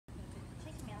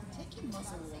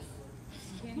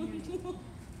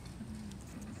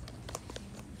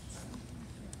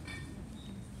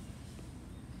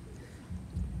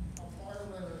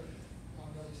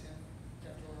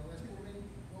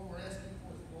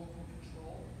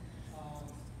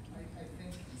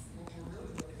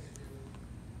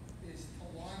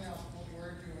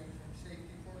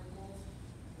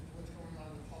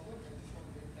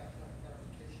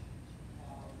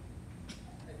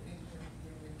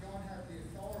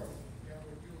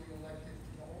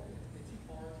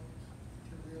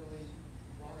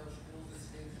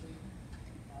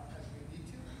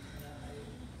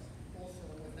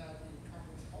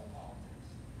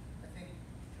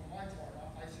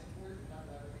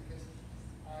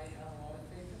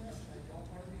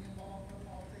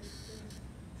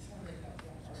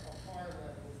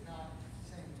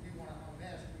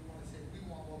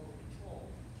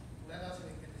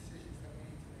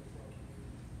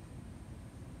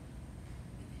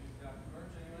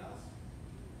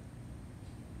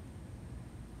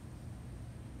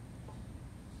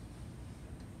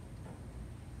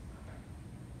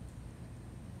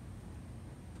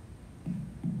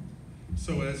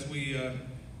So as we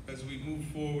move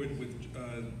forward with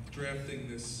drafting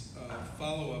this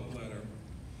follow-up letter,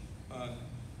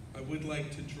 I would like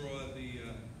to draw the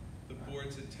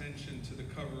board's attention to the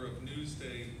cover of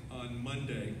Newsday on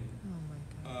Monday. Oh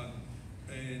my God.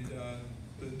 And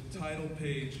the title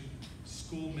page,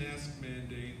 School Mask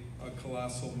Mandate, a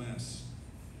Colossal Mess.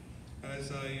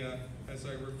 As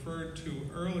I referred to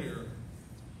earlier,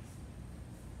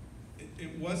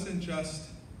 it wasn't just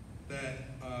that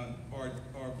our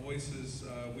voices,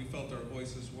 we felt our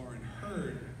voices weren't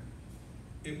heard.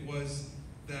 It was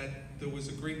that there was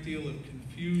a great deal of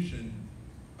confusion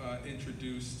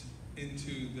introduced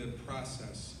into the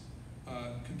process.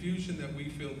 Confusion that we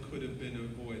feel could have been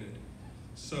avoided.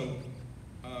 So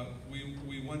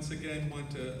we once again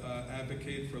want to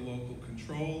advocate for local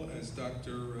control. As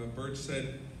Dr. Birch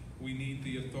said, we need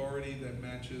the authority that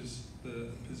matches the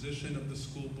position of the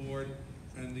school board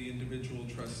and the individual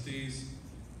trustees.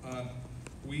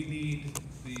 We need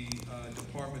the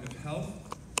Department of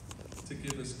Health to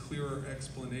give us clearer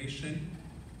explanation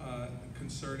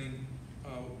concerning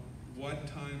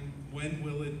when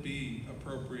will it be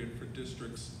appropriate for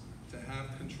districts to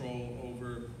have control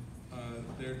over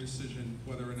their decision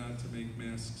whether or not to make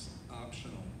masks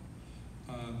optional.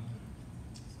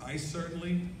 I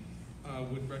certainly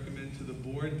would recommend to the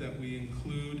board that we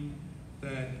include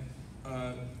that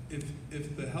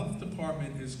if the health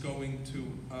department is going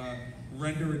to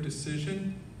render a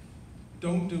decision,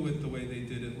 don't do it the way they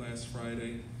did it last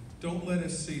Friday. Don't let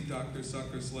us see Dr.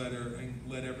 Zucker's letter and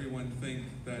let everyone think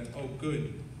that, oh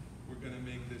good, we're going to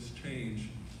make this change,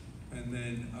 and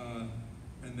then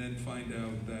find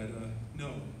out that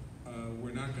no,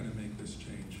 we're not going to make this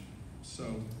change.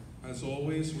 So, as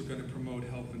always, we're going to promote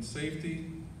health and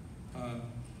safety, and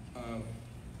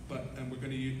we're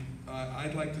going to.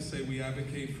 I'd like to say we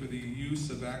advocate for the use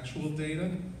of actual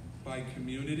data by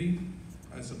community,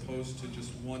 as opposed to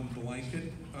just one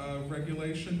blanket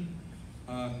regulation,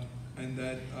 and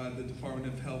that the Department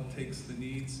of Health takes the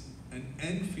needs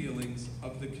and feelings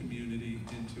of the community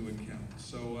into account.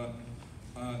 So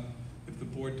if the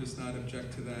board does not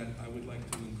object to that, I would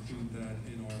like to include that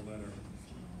in our letter.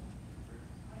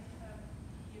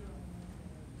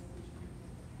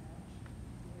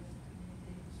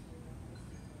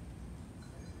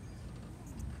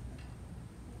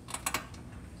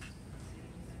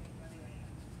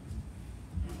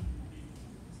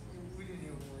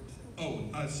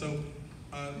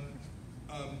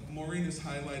 Maureen is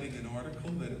highlighting an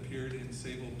article that appeared in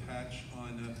Sayville Patch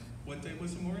on, what day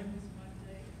was it, Maureen?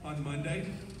 On Monday.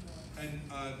 And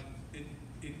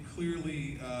it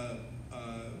clearly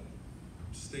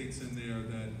states in there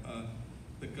that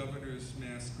the governor's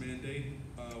mask mandate,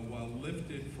 while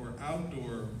lifted for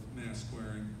outdoor mask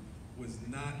wearing, was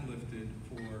not lifted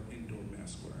for indoor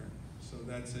mask wearing. So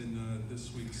that's in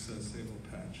this week's Sayville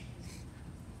Patch.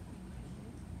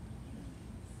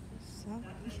 I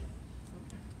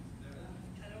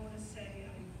don't want to say I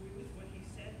agree with what he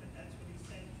said, but that's what he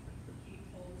said. He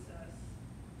holds us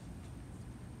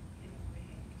in the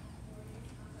ring.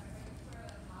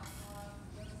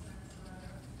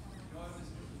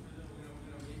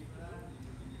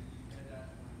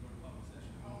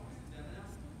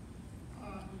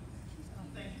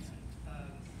 Thank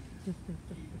you.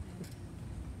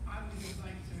 I would just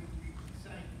like to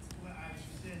say what I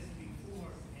said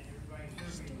before, and everybody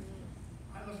heard me.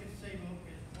 I look at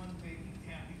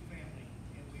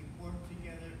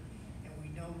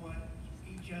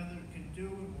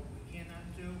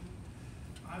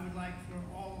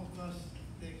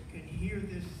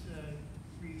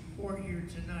support here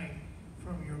tonight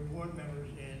from your board members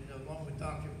and along with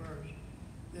Dr. Burge,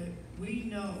 that we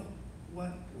know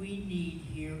what we need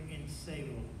here in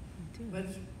Sayville.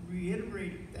 Let's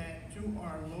reiterate that to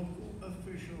our local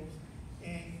officials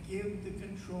and give the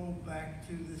control back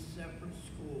to the separate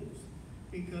schools.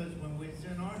 Because when it's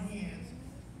in our hands,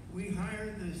 we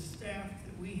hire the staff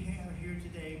that we have here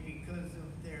today because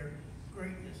of their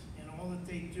greatness and all that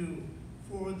they do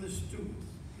for the students.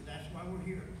 That's why we're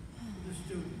here, for the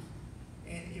students.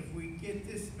 And if we get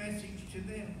this message to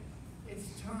them,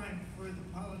 it's time for the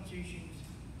politicians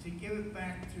to give it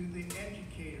back to the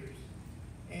educators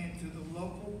and to the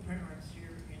local parents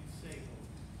here in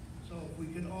Sayville. So if we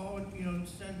could all,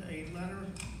 send a letter,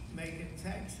 make a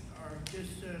text, or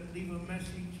just leave a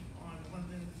message on one of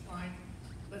the lines,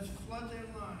 let's flood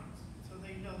their lines so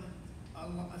they know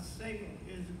that a Sayville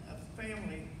is a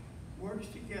family, works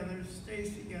together,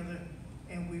 stays together,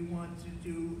 and we want to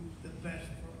do the best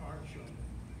for our children.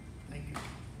 Thank you.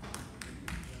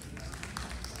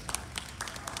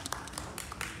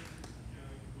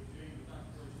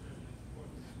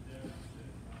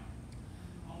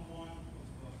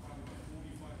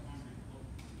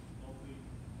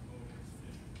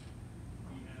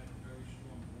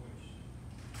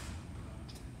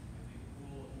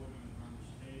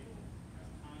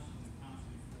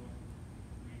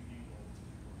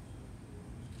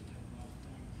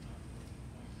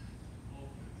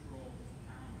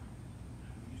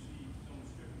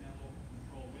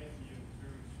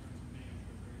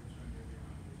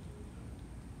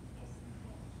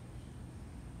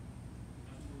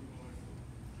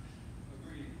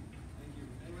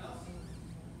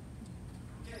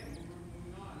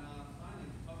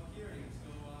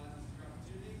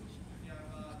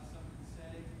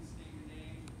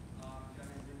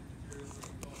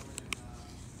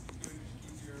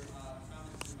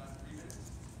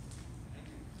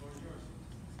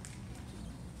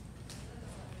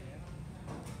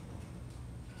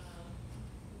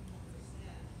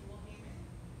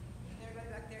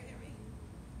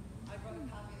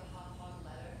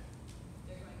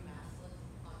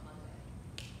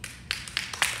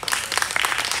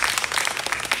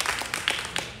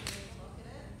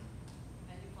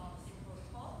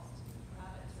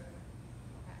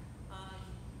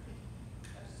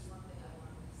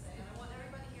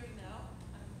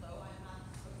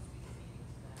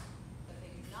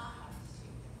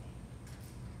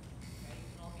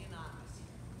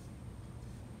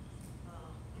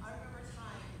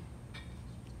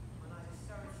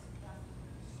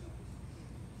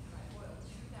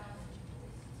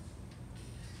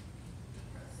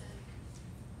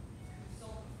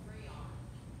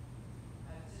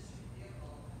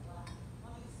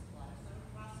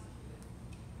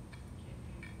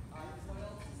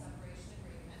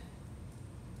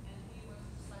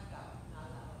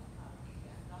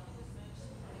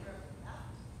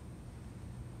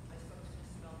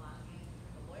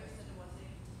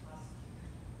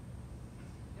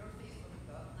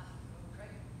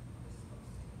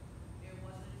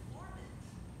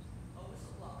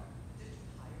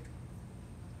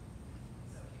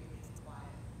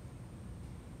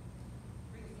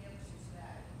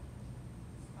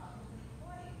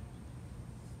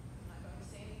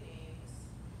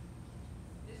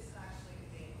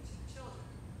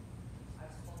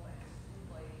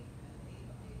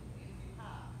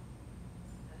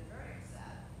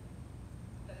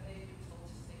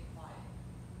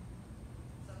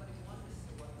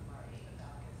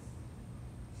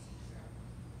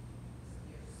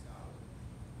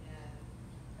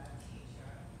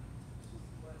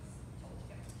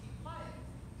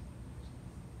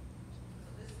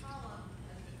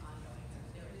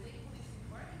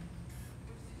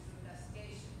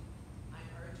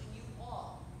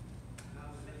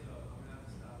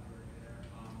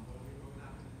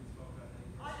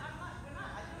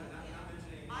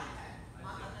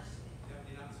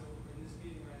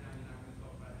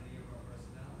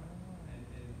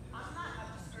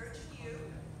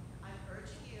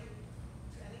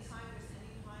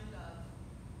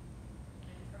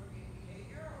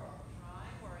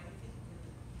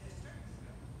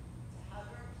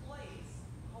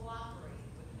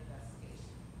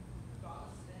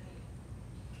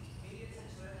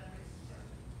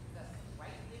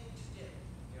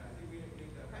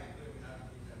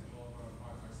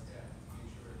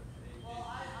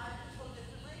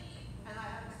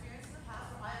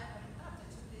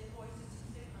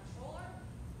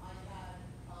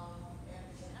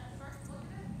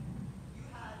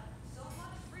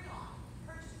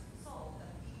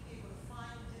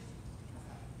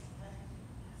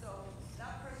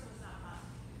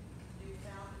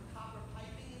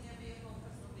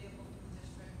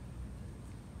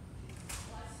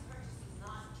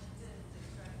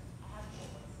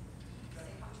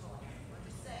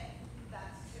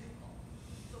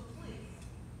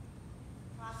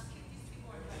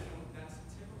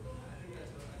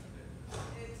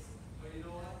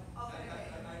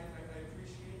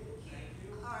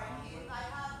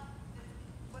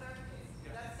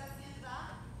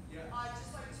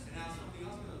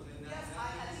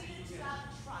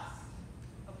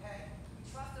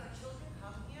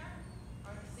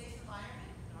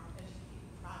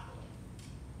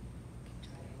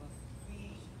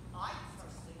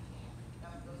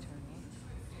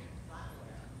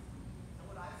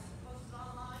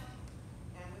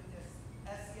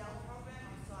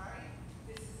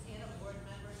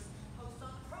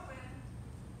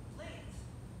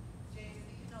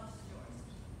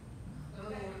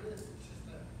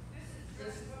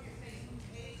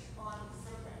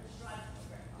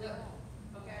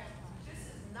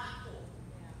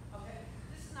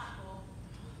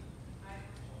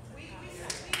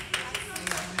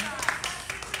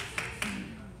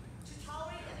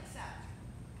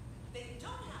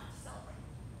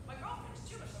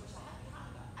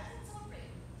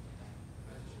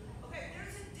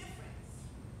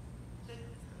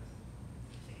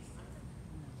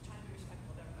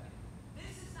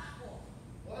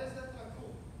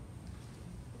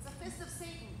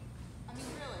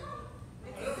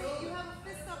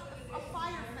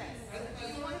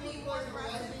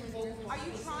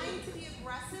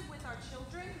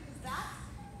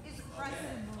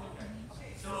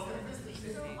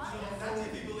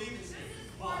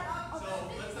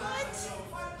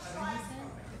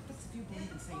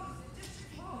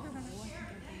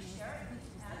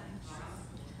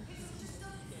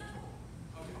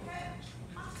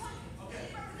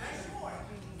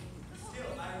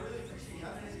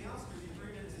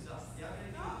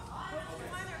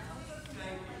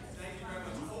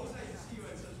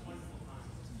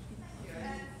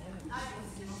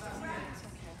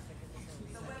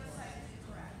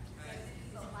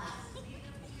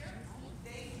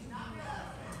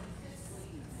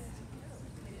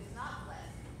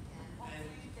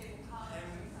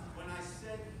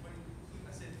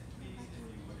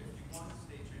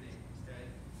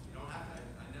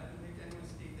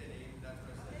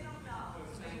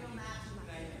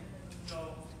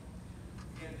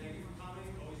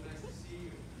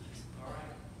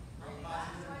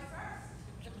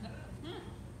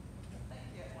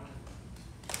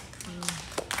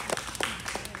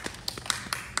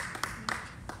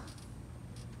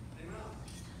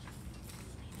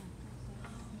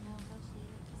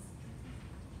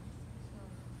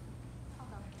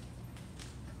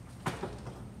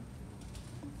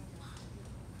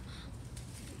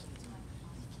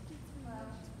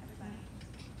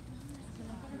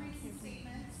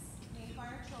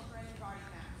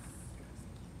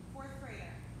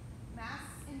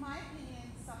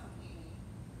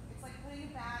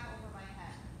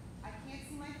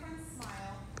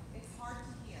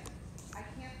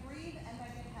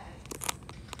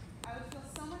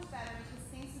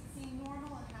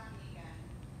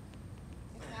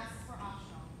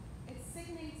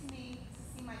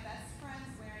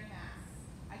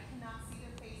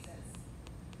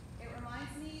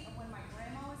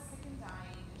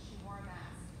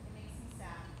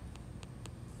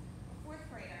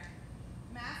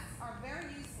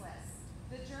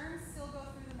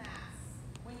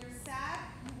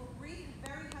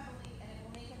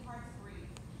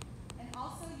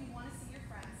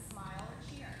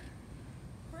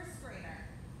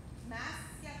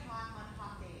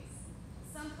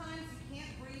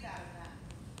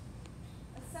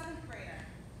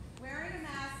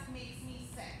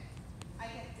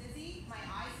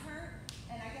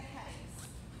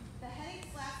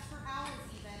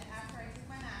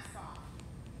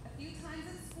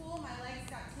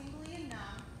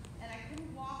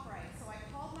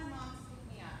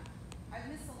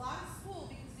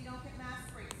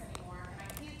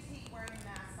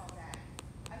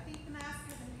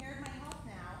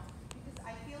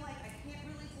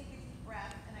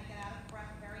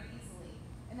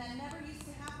 used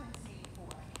to happen to me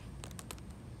before.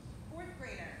 Fourth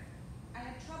grader, I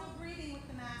have trouble breathing with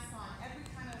the mask on every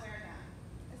time I wear them,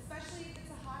 especially if it's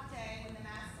a hot day when the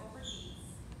mask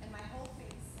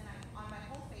overheats and on my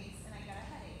whole face and I get a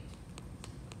headache.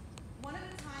 One of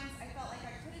the times I felt like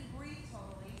I couldn't breathe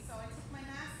totally, so I took my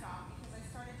mask off because I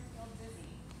started to feel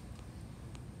dizzy.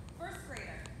 First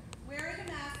grader, wearing a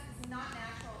mask is not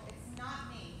natural, it's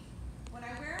not me. When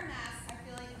I wear a mask, I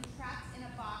feel like I'm trapped in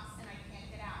a box and I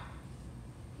can't get out.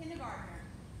 Kindergartner,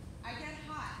 I get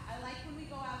hot. I like when we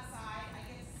go outside, I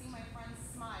get to see my friends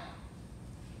smile.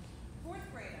 Fourth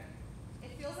grader,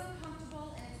 it feels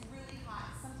uncomfortable and it's really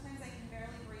hot. Sometimes I can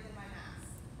barely breathe in my mask,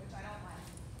 which I don't like.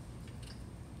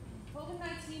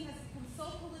 COVID-19 has become so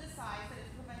politicized that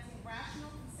it's preventing rational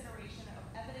consideration of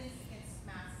evidence against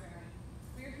mask wearing.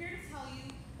 We are here to tell you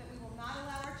that we will not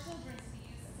allow our children to be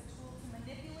used as a tool to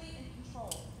manipulate and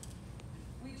control.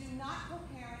 We do not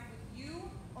co-parent with you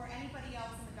or anybody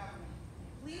else in the government.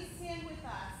 Please stand with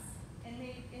us and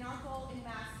make in our goal in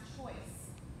mask choice.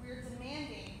 We are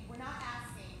demanding, we're not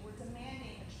asking, we're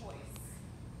demanding a choice.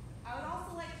 I would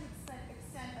also like to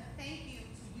extend a thank you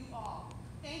to you all.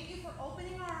 Thank you for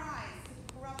opening our eyes to the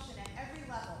corruption at every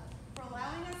level, for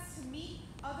allowing us to meet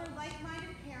other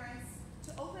like-minded parents,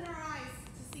 to open our eyes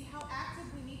to see how active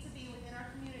we need to be within our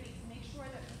community to make sure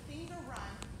that things are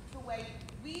run the way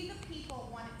we the people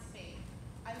want it to be.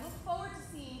 I look forward to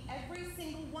seeing every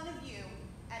single one of you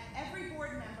at every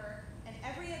board member and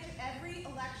every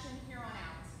election here on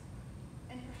out.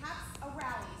 And perhaps a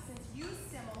rally, since you,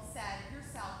 Simmel, said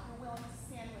yourself you're willing to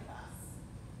stand with us.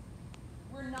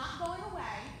 We're not going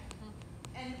away,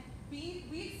 and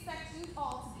we expect you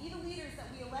all to be the leaders that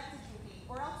we elected you to be,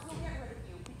 or else we'll get rid of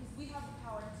you, because we have the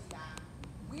power to do that.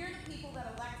 We're the people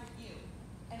that elected you,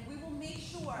 and we will make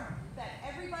sure that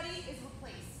everybody is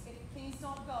replaced if things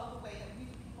don't go the way that we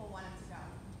the people want it to go.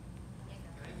 Thank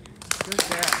you. Good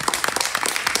job.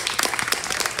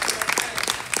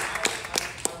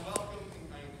 I welcome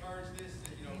and I encourage this,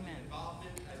 that, you know,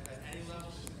 involvement at any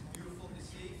level. This is beautiful to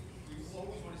see. We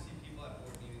always want to see people at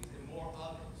board meetings and more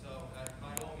of it. So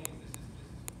by all means, this is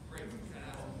great. And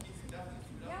I hope you can definitely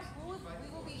keep it up. Yeah, we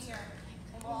will be here,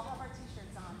 and we'll all have our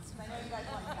t-shirts on, because I know you guys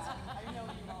like that. I know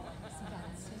you all like that.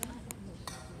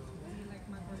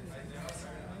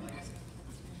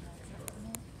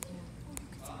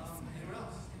 Anyone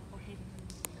else?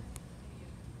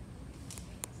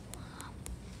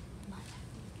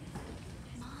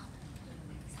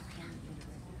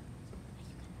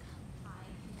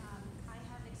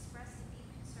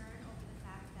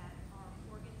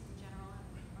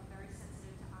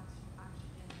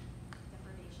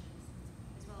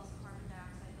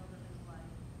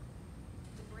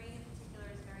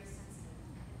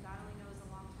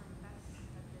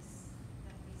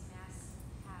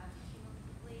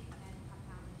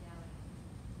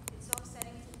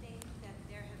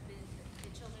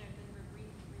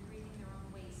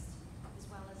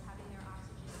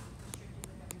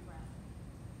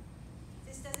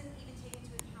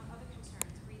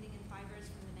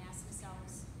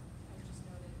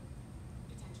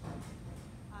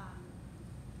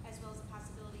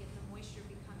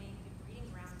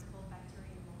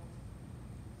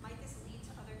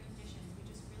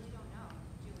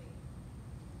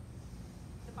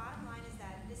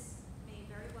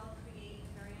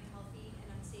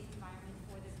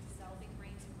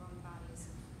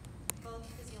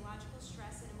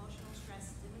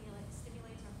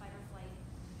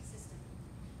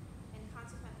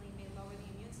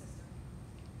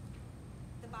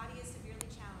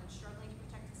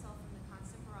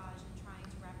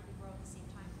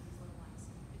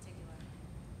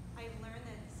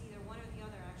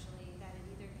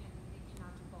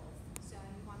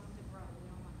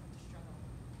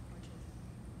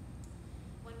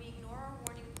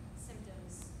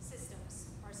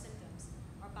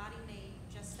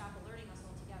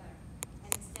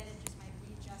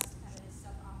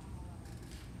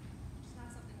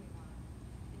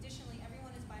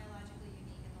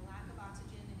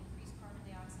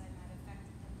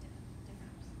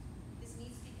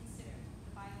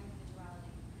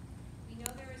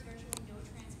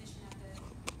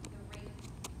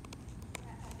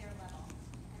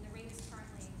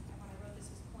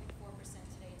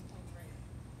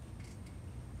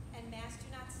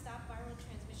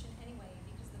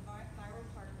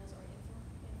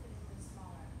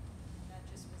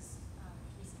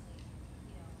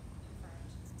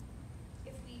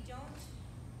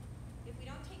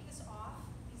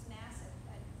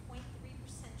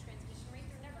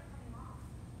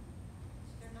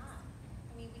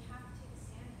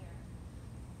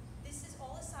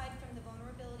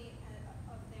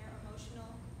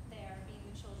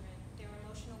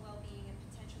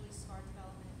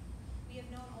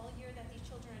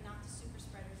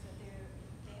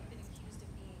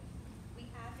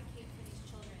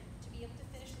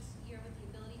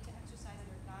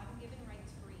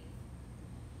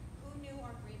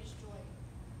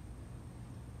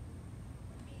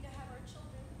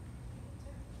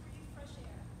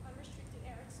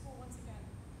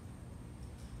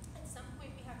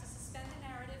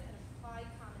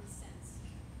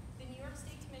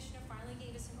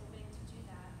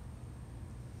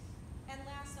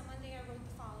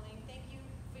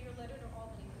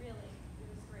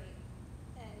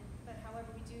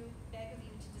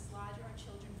 our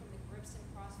children